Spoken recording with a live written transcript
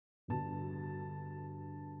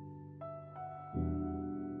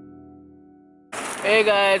Hey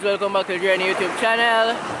guys, welcome back to the Journey YouTube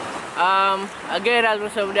channel. Again, as we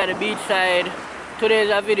said at the beach side,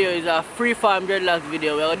 today's video is a Freeform dreadlocks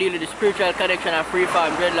video. We're gonna deal with the spiritual connection of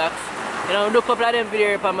Freeform dreadlocks. You know, I do a couple of them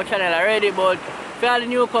videos on my channel already, but for all the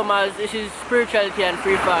newcomers, this is spirituality and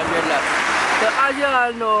Freeform dreadlocks. So as you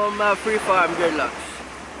all know, my Freeform dreadlocks.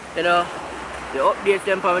 You know, the updates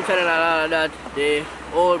them on my channel and all of that, the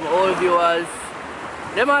old viewers,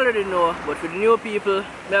 them already know, but for the new people,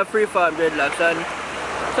 they have Freeform dreadlocks,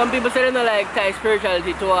 and some people say they don't like tie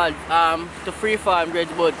spirituality towards to Freeform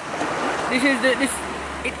dreads, but it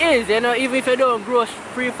is, you know, even if you don't grow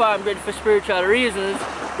Freeform dreads for spiritual reasons,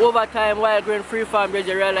 over time while growing Freeform dreads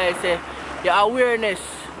you realize your awareness,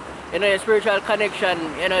 you know, your spiritual connection,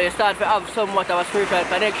 you know, you start to have somewhat of a spiritual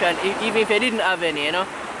connection, even if you didn't have any, you know,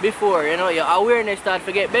 before, you know, your awareness start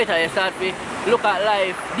to get better, you start to look at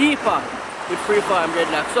life deeper with Freeform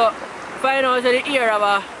dreadlocks. So find out that the ear have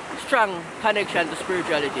a strong connection to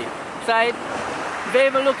spirituality. So if you're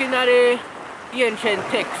even looking at the ancient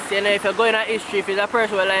texts, you know, if you're going at history, if you're a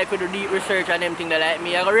person who like to do deep research and them things like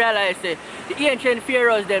me, I realize that the ancient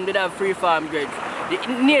pharaohs them did have Freeform dreads.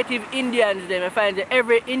 The native Indians them, I find that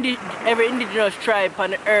every indigenous tribe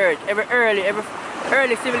on the earth, every early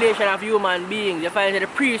civilization of human beings, you find that the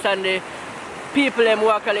priests and the people them who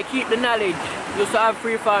actually keep the knowledge used to have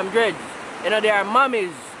Freeform dreads. You know, there are mummies,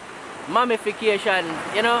 mummification,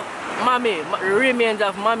 you know, remains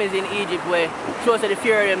of mummies in Egypt where shows that the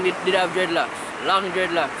fear of them did have dreadlocks, long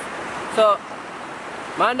dreadlocks. So,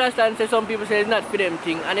 I understand that some people say it's not for them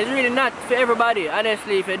thing, and it's really not for everybody.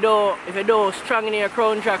 Honestly, if you don't strong in your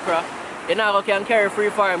crown chakra, you now can carry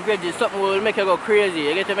Freeform dreads, something will make you go crazy.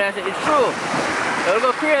 You get to me? I say it's true. You'll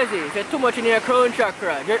go crazy if you're too much in your crown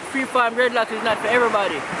chakra. Freeform dreadlocks is not for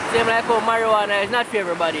everybody. Same like how marijuana is not for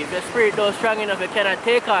everybody. If your spirit is strong enough, you cannot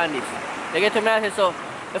take on this. You get to me? So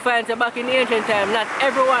you find that back in the ancient time, not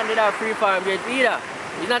everyone did have Freeform dreads either.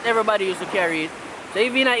 It's not everybody used to carry it. So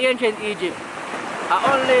even in ancient Egypt,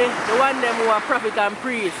 only the one them who are prophet and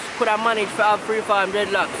priest could have managed to have Freeform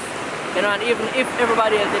dreadlocks. You know, and even if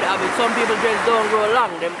everybody else did have it, some people dreads don't grow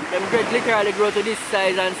long. Them dreads literally grow to this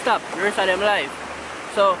size and stop the rest of them life.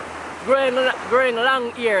 So, growing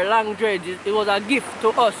long hair, long dreads, it was a gift to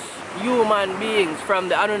us human beings from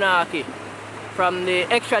the Anunnaki, from the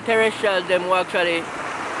extraterrestrials them who actually,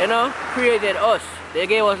 you know, created us. They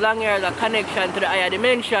gave us long hair as a connection to the higher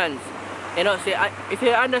dimensions. You know, say, if you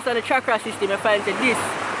understand the chakra system, you find that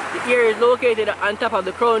the ear is located on top of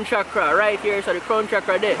the crown chakra, right here, so the crown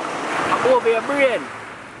chakra there, over your brain.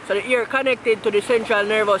 So the ear connected to the central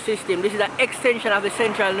nervous system. This is an extension of the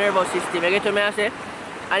central nervous system. You get what I say?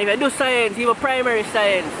 And if you do science, even primary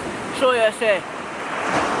science, show you say,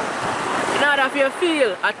 in order for you to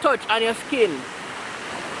feel a touch on your skin,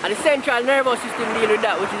 and the central nervous system deal with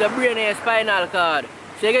that, which is the brain and your spinal cord.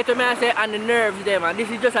 So you get to me I say, and the nerves them, and this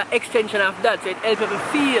is just an extension of that, so it helps you to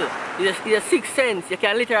feel. It's a sixth sense. You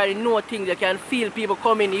can literally know things, you can feel people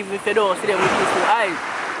coming even if you don't see them with these two eyes.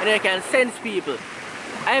 And then you can sense people.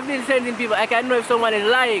 I've been sensing people, I can know if someone is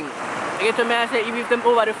lying. You get to me I say, even if them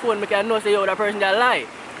over the phone, I can know say, yo, that person that lie.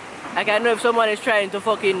 I can know if someone is trying to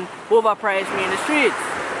fucking overprice me in the streets.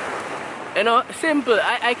 You know, simple.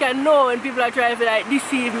 I can know when people are trying to like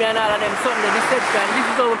deceive me and all of them, something, the deception. This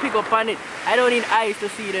is how we pick up on it. I don't need eyes to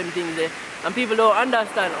see them things there. And people don't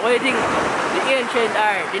understand. What do you think the ancient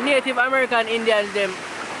are? The Native American Indians, them,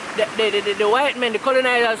 the white men, the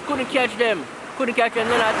colonizers couldn't catch them. Couldn't catch them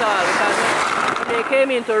none at all. Because they came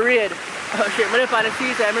in to raid. Oh shit, I'm on the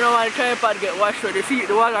seat, I don't want the tripod get washed so the seat,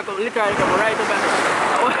 the water come literally come right up and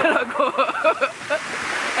I want to go.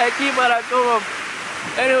 I keep on that come up.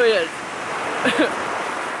 Anyways,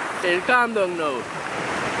 they'll calm down now.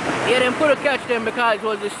 Yeah, them couldn't catch them because it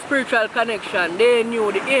was the spiritual connection. They knew,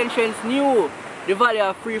 the ancients knew the value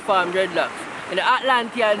of Freeform dreadlocks. And the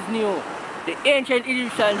Atlanteans knew, the ancient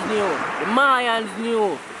Egyptians knew, the Mayans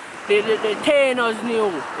knew, the Tainos knew.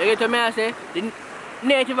 You get what I say? The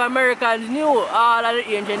Native Americans knew all of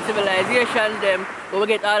the ancient civilizations them, where we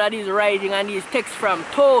get all of these writing and these texts from.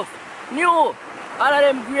 Thoth knew all of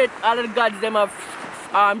them all of the gods them have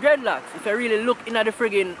dreadlocks. If you really look into the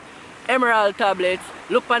friggin' emerald tablets,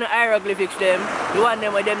 look on the hieroglyphics them, the one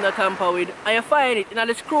them where them not tamper with, and you find it in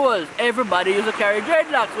the scrolls. Everybody used to carry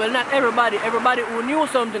dreadlocks. Well, not everybody. Everybody who knew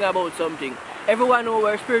something about something. Everyone who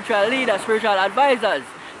were spiritual leaders, spiritual advisors.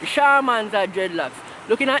 The shamans had dreadlocks.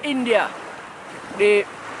 Looking at India, the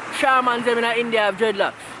shamans in India have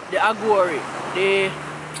dreadlocks. The Agori,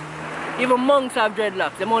 even monks have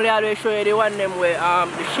dreadlocks. They only always show you the one them where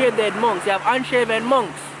the shaved monks. You have unshaven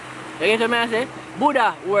monks. You get what I say?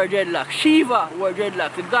 Buddha wore dreadlocks. Shiva wore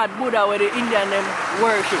dreadlocks. The god Buddha where the Indian them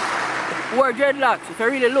worship. were dreadlocks. If you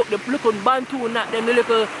really look, the looking Bantu, not them the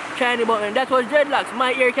little shiny button, that was dreadlocks.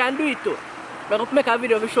 My ear can do it too. I can make a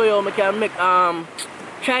video to show you how I can make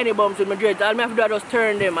shiny bumps with my dreads. All I have to do is just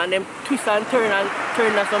turn them and then twist and turn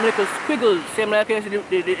at some little squiggles. Same like you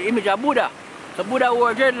see the image of Buddha. So Buddha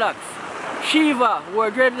wore dreadlocks. Shiva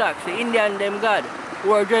wore dreadlocks. The Indian them god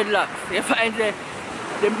wore dreadlocks. You find the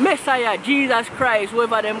Messiah, Jesus Christ,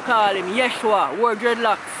 whoever them call him, Yeshua, wore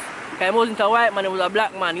dreadlocks. Because he wasn't a white man, he was a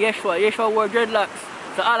black man. Yeshua wore dreadlocks.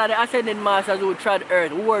 So all of the ascended masters who trod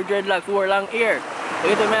earth wore dreadlocks, wore long hair. You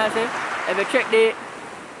get what I say? If you check the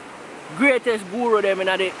greatest guru them in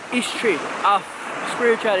the history of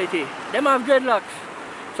spirituality, them have dreadlocks.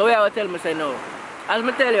 So what I will tell me say now? As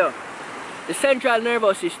I tell you, the central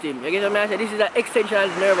nervous system, you get what I say? This is an extensional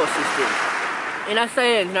nervous system. In a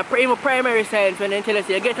science, in a primary science, when they tell us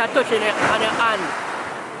you get a touch on your hand,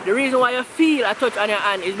 the reason why you feel a touch on your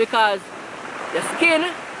hand is because the skin,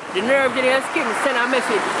 the nerves in your skin send a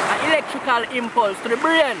message, an electrical impulse to the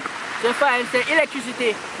brain. So you find say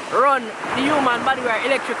electricity run the human body, we are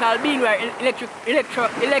electrical beings, we are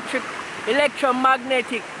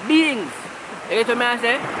electromagnetic beings. You get what I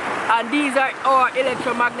say? And these are our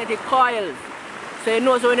electromagnetic coils. So you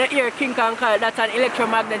know, so when you hear kink and coil, that's an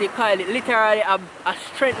electromagnetic coil. It literally a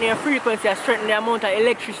strengthening your frequency, a strengthening the amount of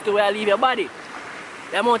electricity where you leave your body.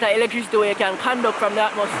 The amount of electricity where you can conduct from the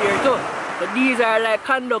atmosphere too. So these are like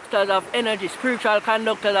conductors of energy, spiritual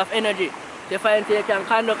conductors of energy. So you find you can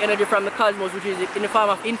conduct energy from the cosmos, which is in the form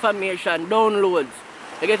of information, downloads.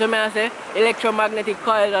 You get what I say? Electromagnetic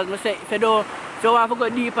coils, as I say, if you want to go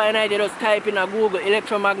deeper in it, you just type in a Google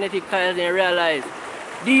electromagnetic coils and you realize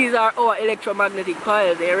these are our electromagnetic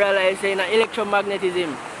coils. They realize saying that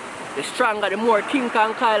electromagnetism, the stronger, the more kink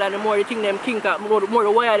and coil, and the more you think them kink, the more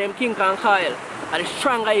the wire them kink and coil, and the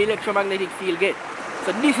stronger the electromagnetic field get.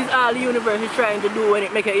 So this is all the universe is trying to do when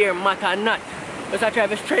it make your ear matter or not. Just try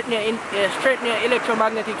to straighten your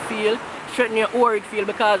electromagnetic field, straighten your auric field,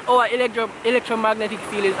 because our electromagnetic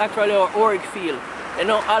field is actually our auric field. You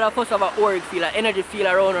know, all of us have an auric field, an energy field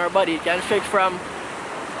around our body. It can stretch from,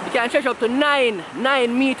 it can stretch up to 9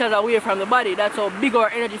 meters away from the body. That's how big our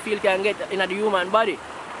energy field can get in the human body.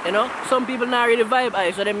 You know, some people not really vibe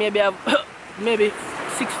eye, so they maybe have maybe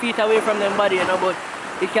 6 feet away from their body, you know, but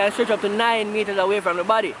it can stretch up to 9 meters away from the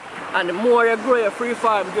body. And the more you grow your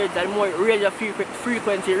freeform dreads, the more it raises your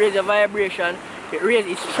frequency, raise your vibration,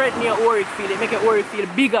 it strengthens your auric field, it makes your auric field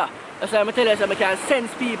bigger. That's why I'm telling you, so I can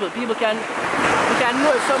sense people. People can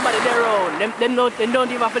know if somebody they're around. They don't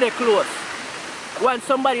even have to get close. Once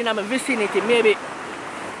somebody in my vicinity, maybe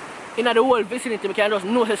in the whole vicinity, I can just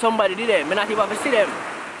know if somebody did them. I not even have to see them.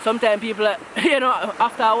 Sometimes people, you know,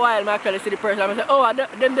 after a while, I actually see the person and I say, oh,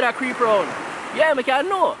 them did a creep around. Yeah, I can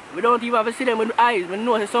know. We don't even have to see them with eyes. We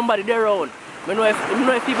know if somebody they're around. We know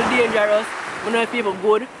if people dangerous. We know if people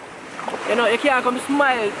good. You know, you can't come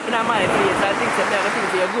smile in my face and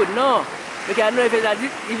think you're good. No. We can know if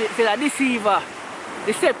it's a deceiver.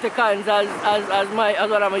 Decepticons, as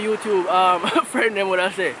one of my YouTube friend them would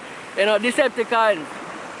have say. You know, Decepticons.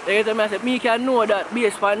 They get me, me can know that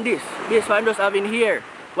based on this, based on just having hair.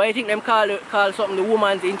 Why you think them call something the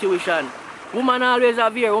woman's intuition? Woman always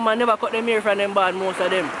have hair. Woman never cut them hair from them band, most of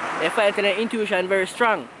them. They find their intuition very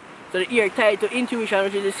strong. So the ear tied to intuition,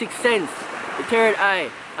 which is the sixth sense, the third eye,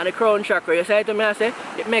 and the crown chakra. You say to me, I say,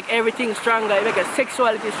 it make everything stronger, it make your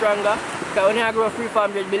sexuality stronger. Because when you grow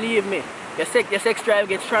freeform, just believe me, your sex drive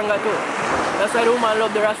gets stronger too. That's why the woman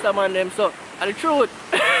love the Rasta man them so. And the truth,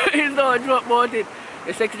 is no joke about it.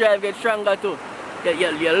 Your sex drive gets stronger too.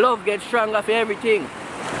 Your love gets stronger for everything.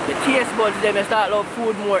 The taste buds them, you start love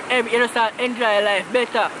food more. You start enjoy life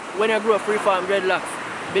better when you grow freeform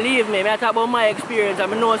dreadlocks. Believe me, I talk about my experience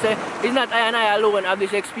and I know say it's not I and I alone have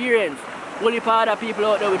this experience. Only part of people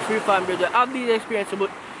out there with freeform dreadlocks have these experiences, but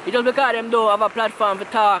it's just because them don't have a platform for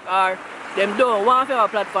talk or them don't want to have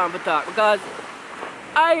a platform for talk, because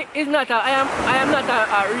I am not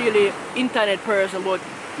a really internet person, but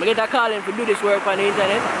I get a calling to do this work on the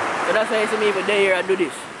internet. So that's why you see me even there and do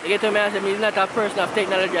this. You get to me and say me is not a person of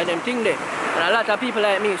technology and them thing there. And a lot of people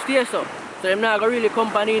like me stay so. So them not gonna really come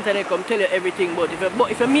on the internet come tell you everything, but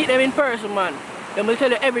if you meet them in person, man, they will tell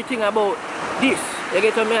you everything about this. You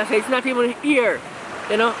get to me and say it's not even ear.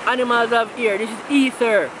 You know, animals have ear. This is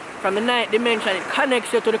ether from the ninth dimension. It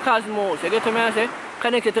connects you to the cosmos. You get to me and say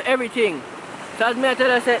connects you to everything. So as me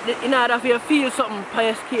tell you, say in order for you to feel something by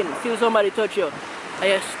your skin, feel somebody touch you. And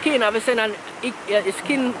your skin have a send your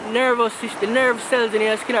skin nervous system, the nerve cells in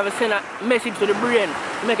your skin have a send a message to the brain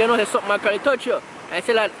to make you know that something actually touch you. And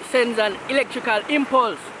it sends an electrical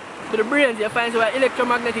impulse to the brains. You find so we're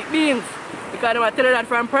electromagnetic beings. Because I tell you that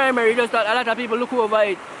from primary, just that a lot of people look over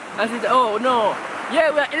it. I said, oh no.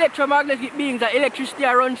 Yeah, we are electromagnetic beings that electricity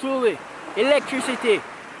run through we. Electricity.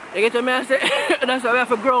 You get what I say? That's why we have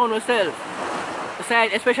to ground ourselves.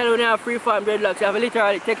 Besides, especially when you have freeform dreadlocks, you have to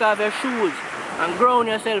literally take off your shoes and ground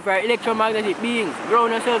yourself. For electromagnetic beings.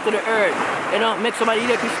 Ground yourself to the earth. You know, make some of the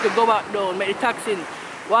electricity go back down, make the toxins.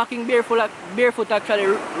 Walking barefoot actually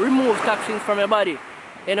removes toxins from your body.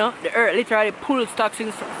 You know, the earth literally pulls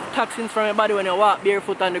toxins from your body when you walk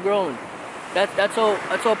barefoot on the ground. That's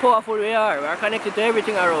how powerful we are. We are connected to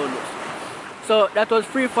everything around us. So that was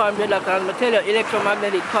freeform dreadlocks, and I tell you,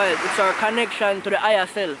 electromagnetic coil, it's our connection to the higher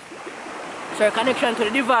self. It's our connection to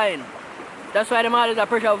the divine. That's why them always are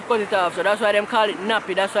pressure to cut it off. So that's why them call it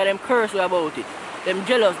nappy. That's why them curse about it. Them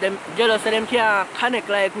jealous so them can't connect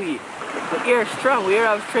like we. But we are strong, we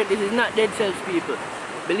have strength. This is not dead cells, people.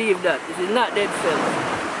 Believe that. This is not dead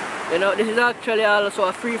cells. You know, this is actually also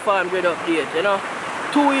a freeform dread update, you know.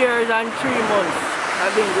 2 years and 3 months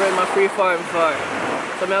I've been growing my freeform for.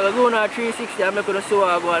 So I'm going to go on 360 and I'm going to see what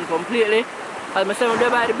I'm going completely. As I said, I'm there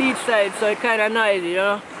by the beach side, so it's kind of noisy, you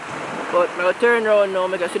know. But I'm going to turn around now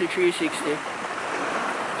and make a see the 360.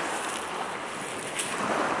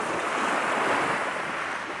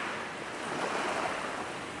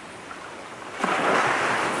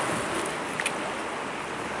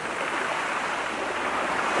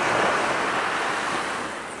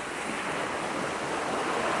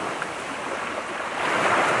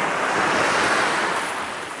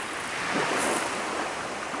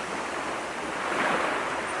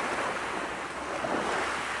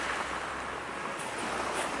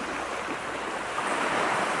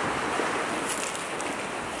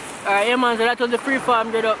 Alright, yeah man, so that was the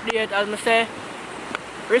freeform dread update. As I say,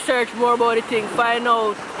 research more about the thing, find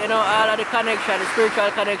out, you know, all of the connection, the spiritual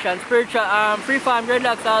connection. Freeform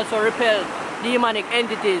dreadlocks also repel demonic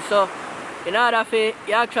entities. So in order for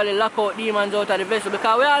you actually lock out demons out of the vessel,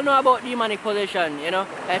 because we all know about demonic possession, you know.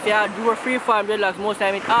 If you do a freeform dreadlocks, most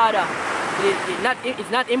time it's harder.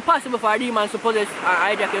 It's not impossible for demons to possess or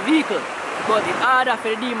hijack a vehicle, but it's harder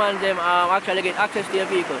for the demons them actually get access to your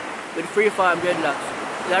vehicle with freeform dreadlocks.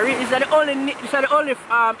 This is the only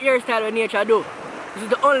hairstyle that nature do. This is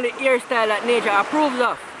the only hairstyle that nature approves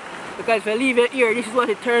of. Because if you leave your ear, this is what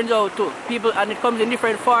it turns out to. People, and it comes in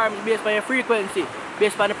different forms based on your frequency,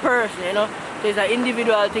 based on the person, you know. So it's an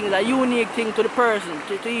individual thing, it's a unique thing to the person,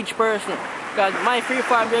 to each person. Because my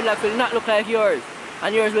freeform dreadlocks will not look like yours,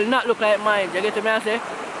 and yours will not look like mine. You get what I say?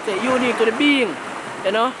 It's unique to the being,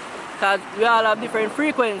 you know. Because we all have different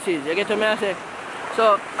frequencies. You get what I say?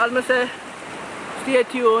 So, as I say, stay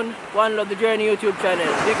tuned. One Love the Journey YouTube channel.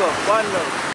 Big up. One Love.